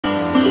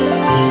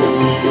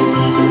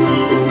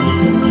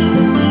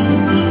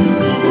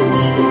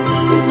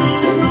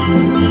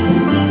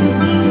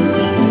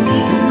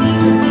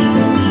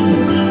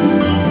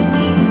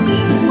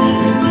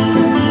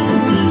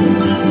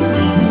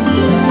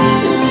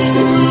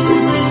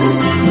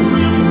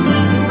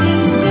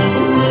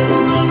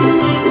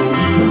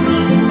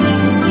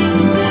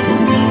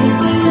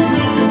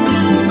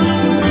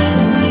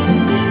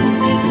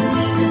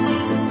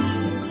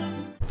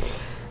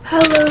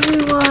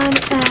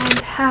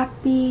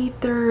happy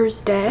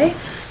Thursday.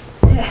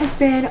 It has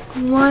been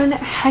one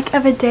heck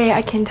of a day,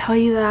 I can tell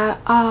you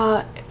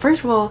that.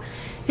 First of all,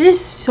 it is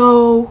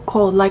so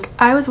cold. Like,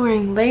 I was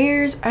wearing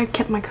layers. I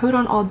kept my coat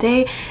on all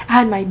day. I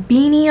had my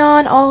beanie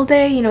on all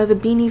day, you know, the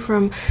beanie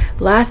from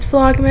last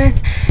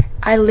Vlogmas.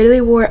 I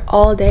literally wore it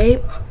all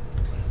day.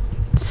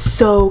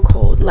 So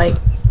cold, like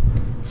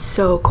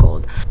so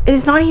cold.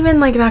 It's not even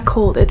like that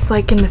cold, it's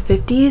like in the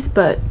 50s,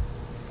 but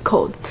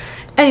cold.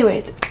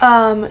 Anyways,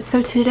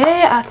 so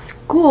today at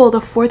school the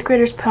 4th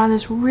graders put on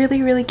this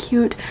really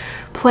cute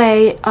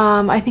play.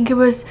 I think it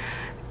was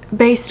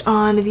based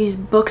on these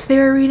books they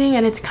were reading,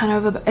 and it's kind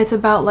of it's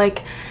about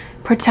like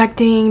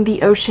protecting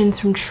the oceans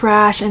from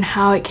trash and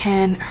how it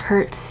can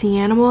hurt sea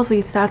animals. At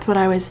least that's what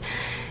I was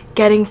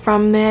getting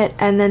from it.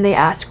 And then they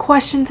asked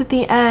questions at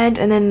the end,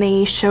 and then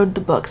they showed the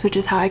books, which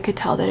is how I could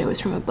tell that it was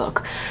from a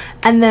book.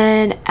 And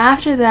then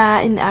after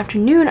that, in the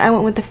afternoon, I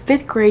went with the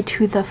 5th grade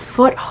to the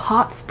foot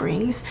hot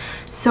springs.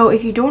 So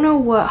if you don't know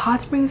what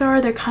hot springs are,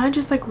 they're kind of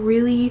just like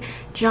really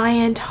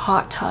giant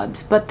hot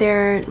tubs, but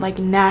they're like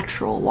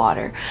natural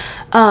water.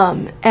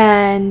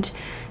 And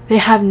they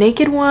have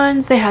naked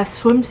ones, they have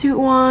swimsuit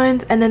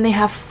ones, and then they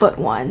have foot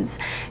ones.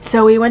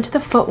 So we went to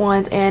the foot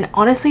ones, and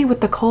honestly with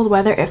the cold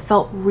weather it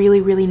felt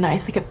really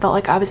nice. Like, it felt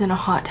like I was in a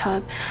hot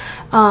tub.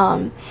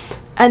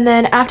 And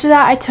then after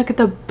that I took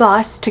the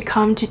bus to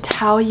come to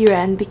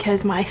Taoyuan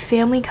because my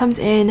family comes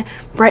in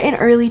bright and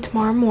early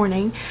tomorrow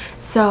morning.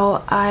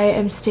 So I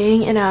am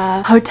staying in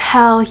a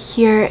hotel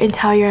here in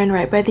Taoyuan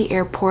right by the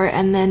airport,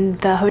 and then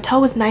the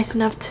hotel was nice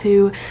enough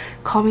to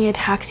call me a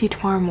taxi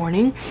tomorrow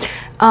morning.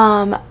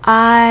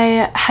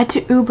 I had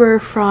to Uber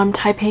from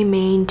Taipei,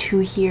 Maine to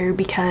here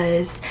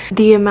because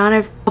the amount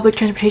of public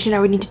transportation I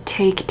would need to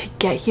take to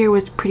get here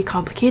was pretty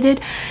complicated.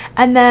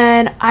 And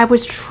then I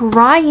was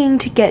trying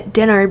to get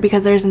dinner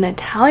because there's an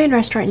Italian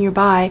restaurant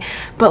nearby,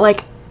 but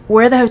like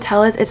where the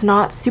hotel is, it's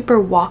not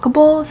super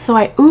walkable. So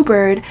I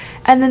Ubered,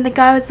 and then the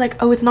guy was like,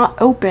 oh, it's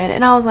not open,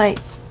 and I was like,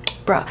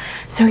 bruh.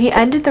 So he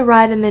ended the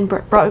ride and then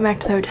brought me back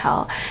to the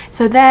hotel.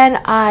 So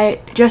then I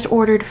just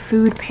ordered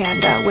Food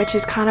Panda, which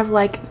is kind of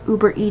like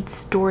Uber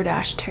Eats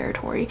DoorDash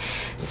territory.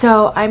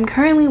 So I'm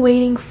currently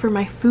waiting for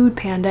my Food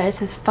Panda. It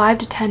says 5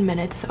 to 10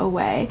 minutes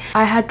away.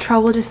 I had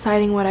trouble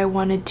deciding what I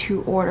wanted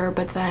to order,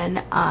 but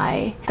then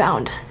I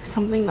found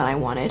something that I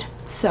wanted.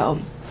 So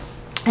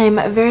I'm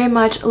very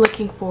much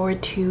looking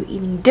forward to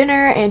eating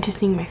dinner and to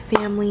seeing my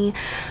family.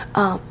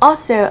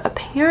 Also,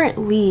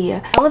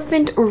 apparently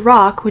Elephant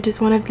Rock, which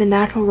is one of the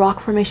natural rock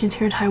formations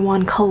here in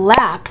Taiwan,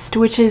 collapsed,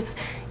 which is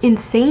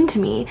insane to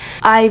me.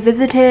 I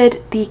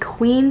visited the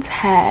Queen's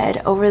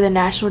Head over the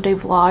National Day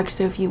vlog,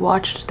 so if you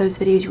watched those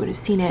videos you would have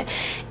seen it,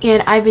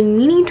 and I've been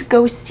meaning to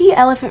go see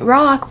Elephant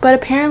Rock, but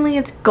apparently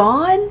it's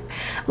gone.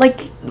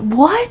 Like,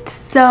 what?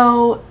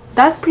 So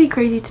that's pretty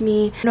crazy to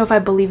me. I don't know if I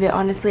believe it,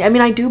 honestly. I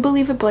mean, I do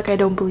believe it, but like I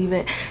don't believe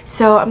it.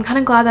 So I'm kind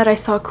of glad that I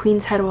saw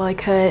Queen's Head while I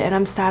could, and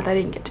I'm sad that I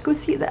didn't get to go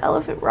see the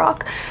Elephant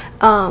Rock.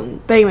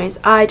 But anyways,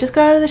 I just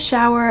got out of the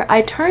shower.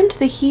 I turned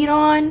the heat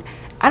on.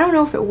 I don't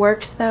know if it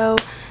works though,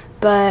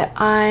 but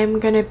I'm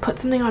gonna put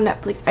something on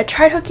Netflix. I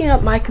tried hooking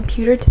up my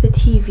computer to the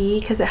TV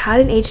because it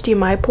had an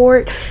HDMI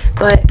port,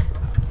 but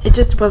it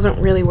just wasn't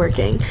really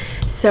working.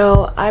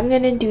 So I'm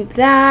gonna do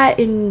that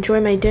and enjoy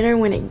my dinner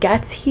when it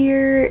gets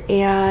here,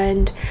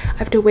 and I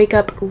have to wake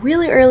up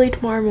really early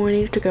tomorrow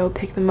morning to go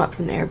pick them up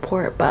from the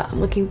airport, but I'm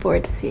looking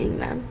forward to seeing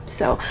them.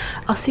 So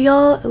I'll see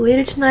y'all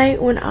later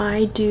tonight when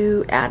I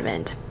do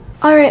Advent.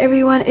 Alright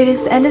everyone, it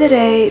is the end of the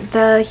day.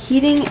 The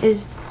heating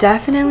is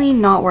definitely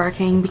not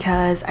working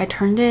because I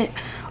turned it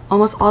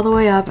almost all the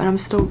way up and I'm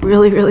still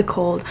really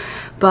cold.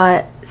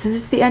 But since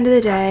it's the end of the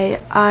day,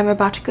 I'm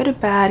about to go to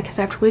bed because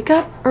I have to wake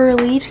up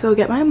early to go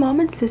get my mom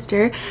and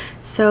sister.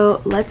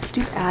 So let's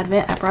do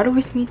Advent. I brought it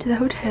with me to the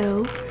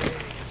hotel.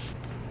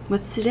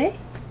 What's today?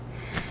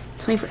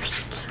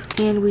 21st.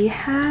 And we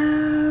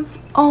have,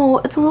 oh,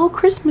 it's a little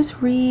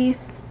Christmas wreath.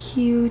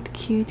 Cute.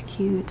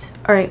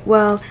 Alright,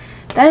 well,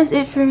 that is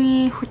it for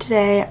me for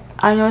today.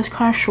 I know it's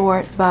kind of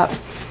short, but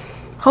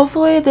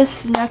hopefully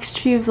this next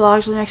few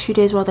vlogs, the next few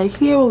days while they're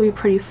here, will be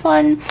pretty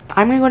fun.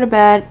 I'm gonna go to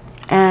bed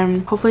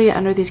and hopefully get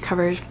under these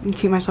covers and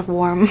keep myself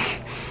warm.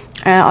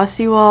 And I'll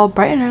see you all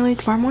bright and early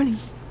tomorrow morning.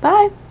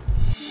 Bye!